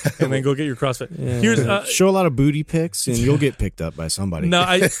 and then go get your CrossFit. Yeah. Here's show a lot of booty pics, and you'll get picked up by somebody. No,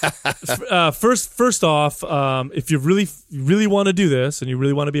 first off, if you really want to do this and you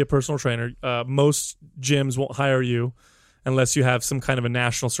really want to be a personal trainer, most gyms won't hire you unless you have some kind of a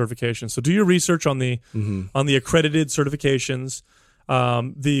national certification. So do your research on the accredited certifications.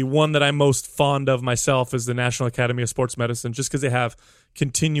 The one that I'm most fond of myself is the National Academy of Sports Medicine, just because they have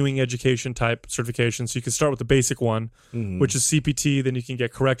continuing education type certifications. So you can start with the basic one, which is CPT. Then you can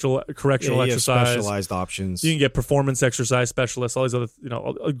get correctional exercise, specialized options. You can get performance exercise specialists, all these other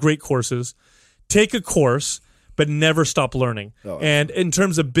great courses. Take a course, but never stop learning. And in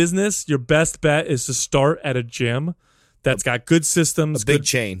terms of business, your best bet is to start at a gym that's got good systems, a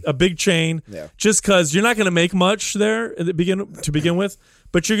big chain. Yeah. Just because you're not going to make much there to begin with,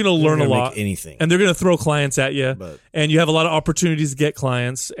 but you're going to learn a lot. Anything, and they're going to throw clients at you, and you have a lot of opportunities to get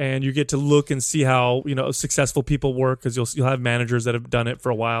clients, and you get to look and see how successful people work because you'll have managers that have done it for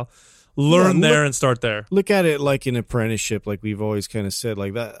a while. Learn there and start there. Look at it like an apprenticeship, like we've always kind of said.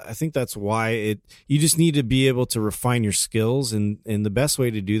 Like that, I think that's why you just need to be able to refine your skills, and the best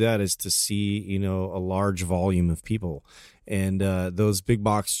way to do that is to see a large volume of people, and those big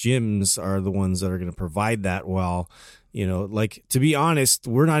box gyms are the ones that are going to provide that. Well, like, to be honest,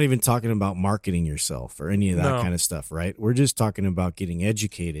 we're not even talking about marketing yourself or any of that kind of stuff, right? We're just talking about getting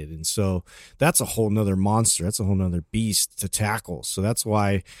educated. And so that's a whole nother monster. That's a whole nother beast to tackle. So that's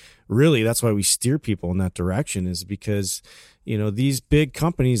why we steer people in that direction, is because, these big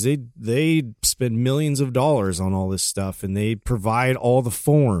companies, they spend millions of dollars on all this stuff, and they provide all the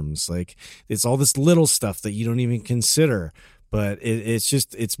forms. Like, it's all this little stuff that you don't even consider, but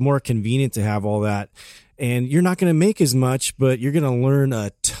it's more convenient to have all that. And you're not going to make as much, but you're going to learn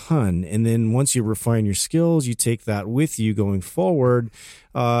a ton. And then once you refine your skills, you take that with you going forward.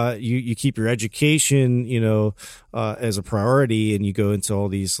 You keep your education, as a priority, and you go into all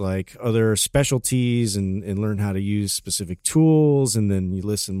these like other specialties and learn how to use specific tools. And then you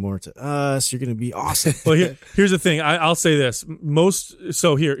listen more to us. You're going to be awesome. Well, here's the thing. I'll say this.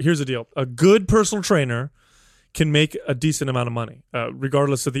 Here's the deal. A good personal trainer can make a decent amount of money,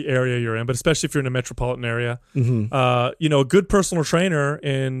 regardless of the area you're in, but especially if you're in a metropolitan area. A good personal trainer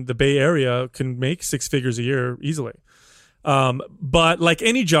in the Bay Area can make 6 figures a year easily. But like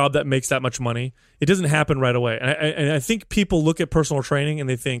any job that makes that much money, it doesn't happen right away. And I think people look at personal training and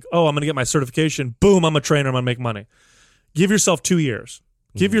they think, oh, I'm going to get my certification. Boom, I'm a trainer. I'm going to make money. Give yourself 2 years.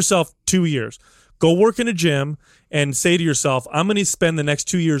 Give yourself 2 years. Go work in a gym and say to yourself, I'm going to spend the next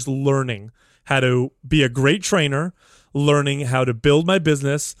 2 years learning how to be a great trainer, learning how to build my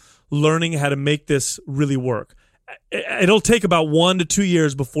business, learning how to make this really work. It'll take about 1 to 2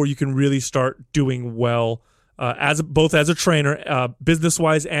 years before you can really start doing well, both as a trainer,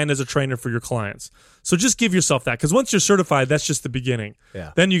 business-wise, and as a trainer for your clients. So just give yourself that, because once you're certified, that's just the beginning.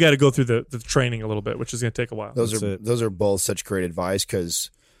 Yeah. Then you got to go through the training a little bit, which is going to take a while. Those are both such great advice, because,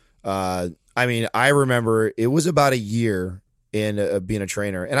 I remember it was about a year in being a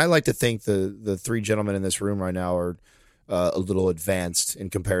trainer. And I like to think the 3 gentlemen in this room right now are a little advanced in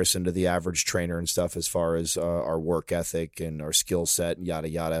comparison to the average trainer and stuff, as far as our work ethic and our skill set and yada,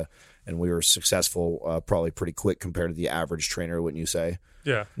 yada. And we were successful probably pretty quick compared to the average trainer, wouldn't you say?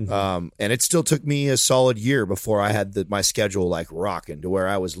 Yeah. And it still took me a solid year before I had my schedule like rocking to where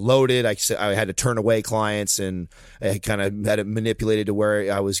I was loaded. I had to turn away clients, and I kind of had it manipulated to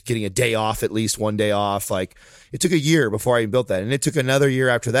where I was getting a day off, at least one day off. Like, it took a year before I even built that. And it took another year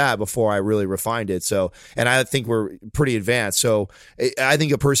after that before I really refined it. So, and I think we're pretty advanced. So I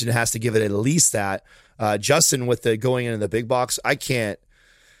think a person has to give it at least that. Justin, with the going into the big box, I can't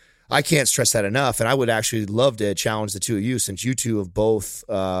stress that enough. And I would actually love to challenge the two of you, since you two have both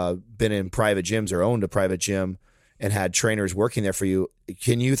been in private gyms or owned a private gym and had trainers working there for you.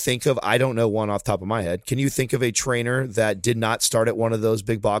 Can you think of, I don't know one off the top of my head, can you think of a trainer that did not start at one of those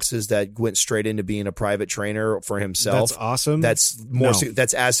big boxes that went straight into being a private trainer for himself? That's awesome. That's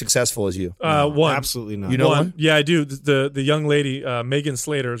that's as successful as you. One. Absolutely not. You know one? Yeah, I do. The young lady, Megan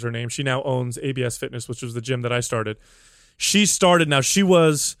Slater is her name. She now owns ABS Fitness, which was the gym that I started. She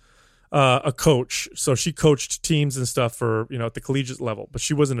was a coach, so she coached teams and stuff for at the collegiate level, but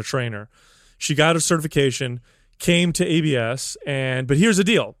she wasn't a trainer. She got her certification, came to ABS, but here's the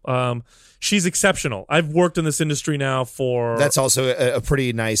deal: she's exceptional. I've worked in this industry now for. That's also a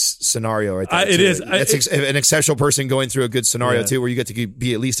pretty nice scenario, right there. It is. That's an exceptional person going through a good scenario too, where you get to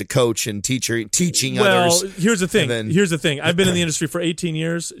be at least a coach and teaching others. Well, here's the thing. I've been in the industry for 18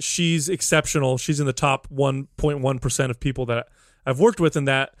 years. She's exceptional. She's in the top 1.1% of people that I've worked with, in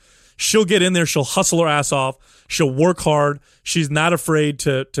that. She'll get in there. She'll hustle her ass off. She'll work hard. She's not afraid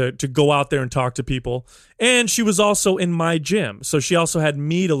to go out there and talk to people. And she was also in my gym, so she also had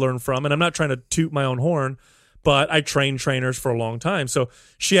me to learn from. And I'm not trying to toot my own horn, but I trained trainers for a long time, so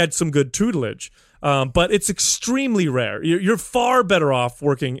she had some good tutelage. But it's extremely rare. You're far better off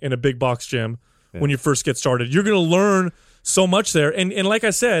working in a big box gym when you first get started. You're going to learn so much there. And like I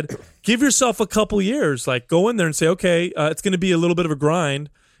said, give yourself a couple years. Like go in there and say, okay, it's going to be a little bit of a grind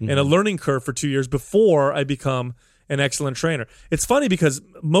and a learning curve for 2 years before I become an excellent trainer. It's funny because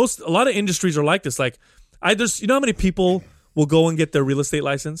a lot of industries are like this. Like you know how many people will go and get their real estate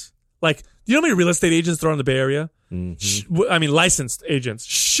license? Like, you know how many real estate agents there are in the Bay Area? I mean, licensed agents,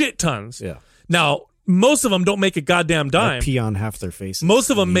 shit tons. Yeah. Now, most of them don't make a goddamn dime. I pee on half their faces. Most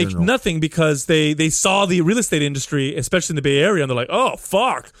of them make nothing because they saw the real estate industry, especially in the Bay Area, and they're like, oh,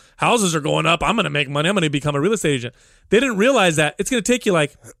 fuck, houses are going up. I'm going to make money. I'm going to become a real estate agent. They didn't realize that it's going to take you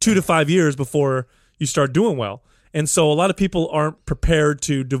like 2 to 5 years before you start doing well. And so a lot of people aren't prepared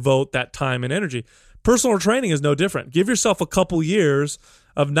to devote that time and energy. Personal training is no different. Give yourself a couple years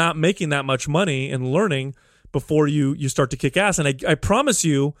of not making that much money and learning before you start to kick ass. And I promise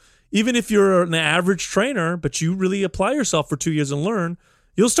you, even if you're an average trainer, but you really apply yourself for 2 years and learn,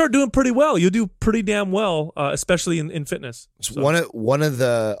 you'll start doing pretty well. You'll do pretty damn well, especially in fitness. So. One of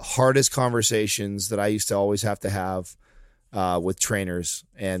the hardest conversations that I used to always have to have with trainers,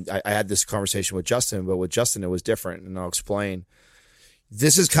 and I had this conversation with Justin, but with Justin it was different, and I'll explain.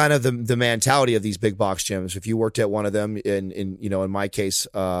 This is kind of the mentality of these big box gyms. If you worked at one of them, in my case,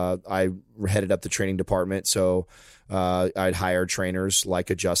 I headed up the training department, so I'd hire trainers like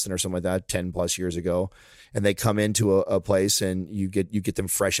a Justin or something like that 10 plus years ago, and they come into a place and you get them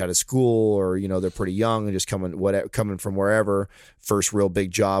fresh out of school, or they're pretty young and just coming from wherever, first real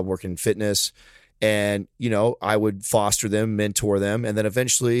big job working in fitness. And, I would foster them, mentor them. And then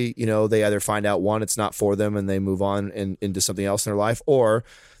eventually, they either find out, one, it's not for them and they move on into something else in their life, or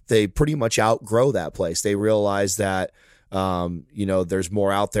they pretty much outgrow that place. They realize that, there's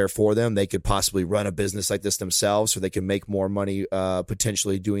more out there for them. They could possibly run a business like this themselves, or they can make more money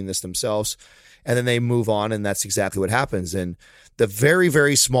potentially doing this themselves. And then they move on, and that's exactly what happens. And the very,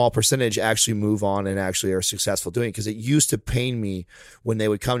 very small percentage actually move on and actually are successful doing it, because it used to pain me when they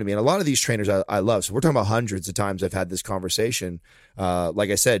would come to me. And a lot of these trainers I love. So we're talking about hundreds of times I've had this conversation.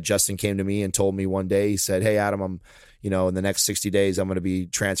 Like I said, Justin came to me and told me one day, he said, hey, Adam, I'm in the next 60 days, I'm going to be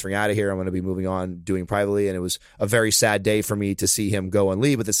transferring out of here. I'm going to be moving on, doing privately. And it was a very sad day for me to see him go and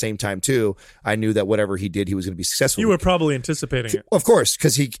leave. At the same time, too, I knew that whatever he did, he was going to be successful. You were probably anticipating it. Of course,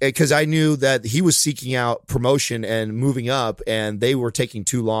 because I knew that he was seeking out promotion and moving up, and they were taking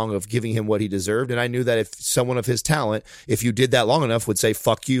too long of giving him what he deserved. And I knew that if someone of his talent, if you did that long enough, would say,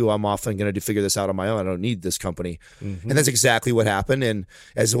 fuck you, I'm off and going to figure this out on my own. I don't need this company. And that's exactly what happened. And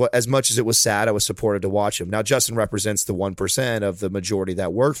as much as it was sad, I was supported to watch him. Now, Justin represents the 1% of the majority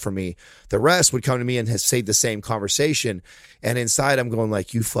that worked for me. The rest would come to me and say the same conversation. And inside I'm going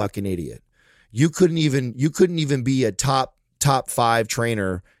like, you fucking idiot. You couldn't even be a top 5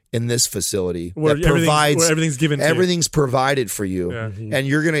 trainer in this facility where everything's given to everything's provided for you. Yeah. And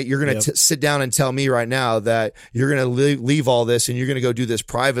you're gonna sit down and tell me right now that you're gonna leave all this and you're gonna go do this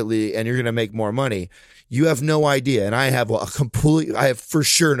privately and you're gonna make more money. You have no idea. And I have for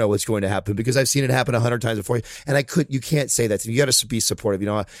sure know what's going to happen, because I've seen it happen 100 times before. And you can't say that to me. You got to be supportive,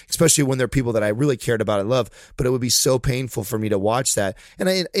 especially when they're people that I really cared about and love. But it would be so painful for me to watch that. And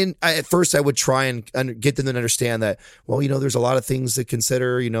I at first I would try and get them to understand that, well, there's a lot of things to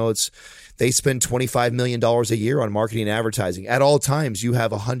consider. They spend $25 million a year on marketing and advertising. At all times, you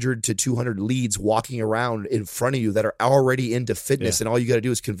have 100 to 200 leads walking around in front of you that are already into fitness, and all you got to do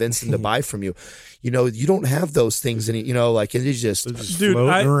is convince them to buy from you. You don't have those things, and and it's just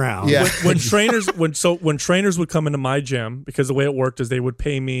floating around. Yeah. When trainers would come into my gym, because the way it worked is they would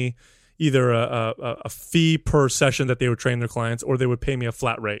pay me either a fee per session that they would train their clients, or they would pay me a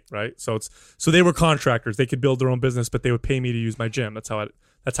flat rate, right? So they were contractors. They could build their own business, but they would pay me to use my gym.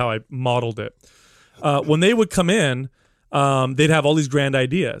 That's how I modeled it. When they would come in, they'd have all these grand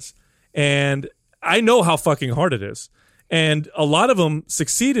ideas. And I know how fucking hard it is. And a lot of them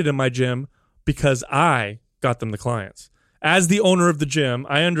succeeded in my gym because I got them the clients. As the owner of the gym,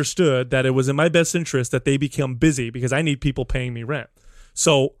 I understood that it was in my best interest that they become busy, because I need people paying me rent.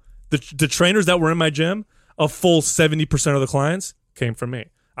 So the trainers that were in my gym, a full 70% of the clients came from me.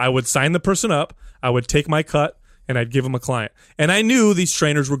 I would sign the person up. I would take my cut, and I'd give them a client. And I knew these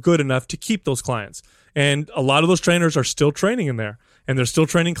trainers were good enough to keep those clients. And a lot of those trainers are still training in there, and they're still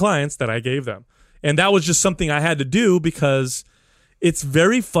training clients that I gave them. And that was just something I had to do, because it's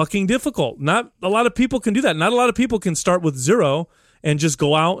very fucking difficult. Not a lot of people can do that. Not a lot of people can start with zero and just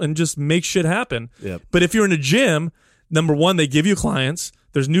go out and just make shit happen. Yep. But if you're in a gym, number one, they give you clients.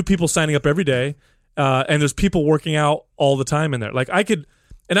 There's new people signing up every day. And there's people working out all the time in there. Like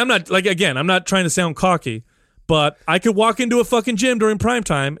I'm not trying to sound cocky, but I could walk into a fucking gym during prime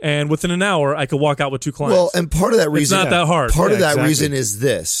time, and within an hour, I could walk out with 2 clients. Well, and part of that reason, it's not that hard. Part of that reason is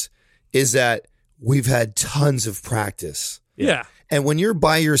that we've had tons of practice. Yeah. And when you're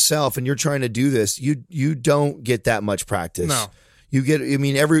by yourself and you're trying to do this, you don't get that much practice. No. You get, I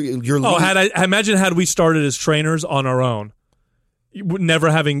mean, had we started as trainers on our own, never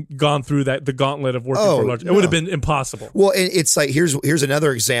having gone through the gauntlet of working for large, it would have been impossible. Well, and it's like, here's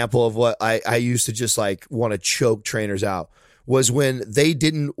another example of what I used to just like want to choke trainers out, was when they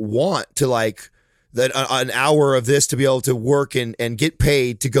didn't want to like that an hour of this to be able to work and get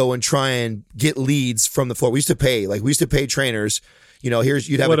paid to go and try and get leads from the floor. We used to pay trainers, you'd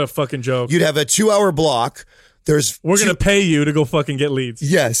have a fucking joke. You'd have a 2-hour block. We're going to pay you to go fucking get leads.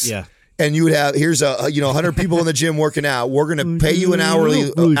 Yes. Yeah. And you would have, here's 100 people in the gym working out. We're going to pay you an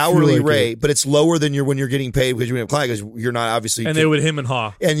hourly rate, but it's lower than when you're getting paid because you have a client, because you're not obviously. And they would him and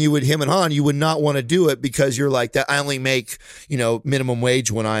haw. And you would him and haw, and you would not want to do it because you're like that. I only make, minimum wage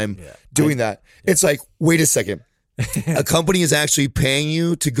when I'm doing that. It's like, wait a second. A company is actually paying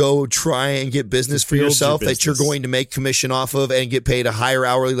you to go try and get business for yourself that you're going to make commission off of and get paid a higher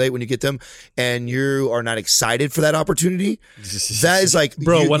hourly rate when you get them, and you are not excited for that opportunity. That is like,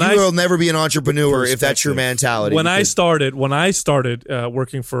 bro, you will never be an entrepreneur if that's your mentality. When I started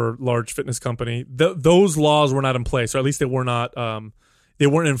working for a large fitness company, those laws were not in place, or at least they were not. They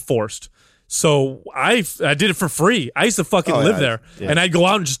weren't enforced. So I did it for free. I used to fucking live there. Yeah. And I'd go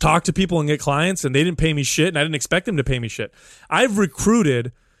out and just talk to people and get clients, and they didn't pay me shit, and I didn't expect them to pay me shit. I've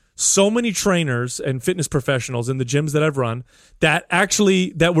recruited so many trainers and fitness professionals in the gyms that I've run that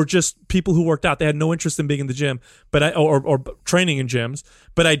were just people who worked out. They had no interest in being in the gym, or training in gyms.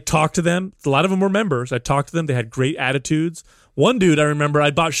 But I'd talk to them. A lot of them were members. I'd talk to them. They had great attitudes. One dude, I remember,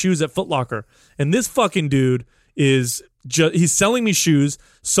 I bought shoes at Foot Locker, and this fucking dude he's selling me shoes,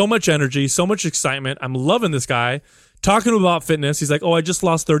 so much energy, so much excitement. I'm loving this guy. Talking about fitness. He's like, I just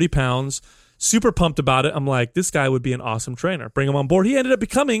lost 30 pounds. Super pumped about it. I'm like, this guy would be an awesome trainer. Bring him on board. He ended up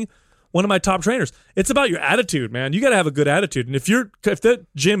becoming one of my top trainers. It's about your attitude, man. You got to have a good attitude. And if that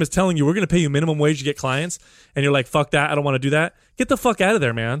gym is telling you we're going to pay you minimum wage to get clients, and you're like, fuck that, I don't want to do that, get the fuck out of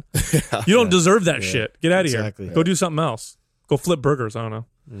there, man. You don't deserve that shit. Get out of here. Go do something else. Go flip burgers. I don't know.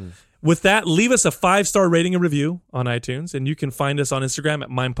 With that, leave us a 5-star rating and review on iTunes, and you can find us on Instagram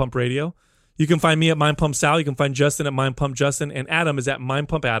at Mind Pump Radio. You can find me at Mind Pump Sal. You can find Justin at Mind Pump Justin, and Adam is at Mind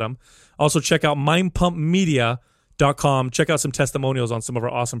Pump Adam. Also, check out mindpumpmedia.com. Check out some testimonials on some of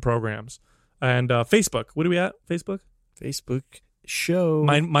our awesome programs. And Facebook. What are we at? Facebook show.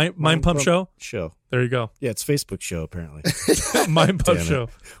 Mind Pump Show? Show. There you go. Yeah, it's Facebook show, apparently. Mind Pump Show.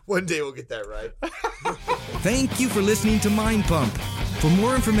 One day we'll get that right. Thank you for listening to Mind Pump. For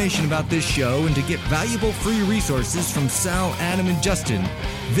more information about this show and to get valuable free resources from Sal, Adam, and Justin,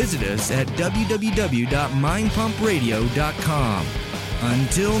 visit us at www.mindpumpradio.com.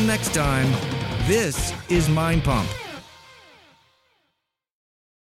 Until next time, this is Mind Pump.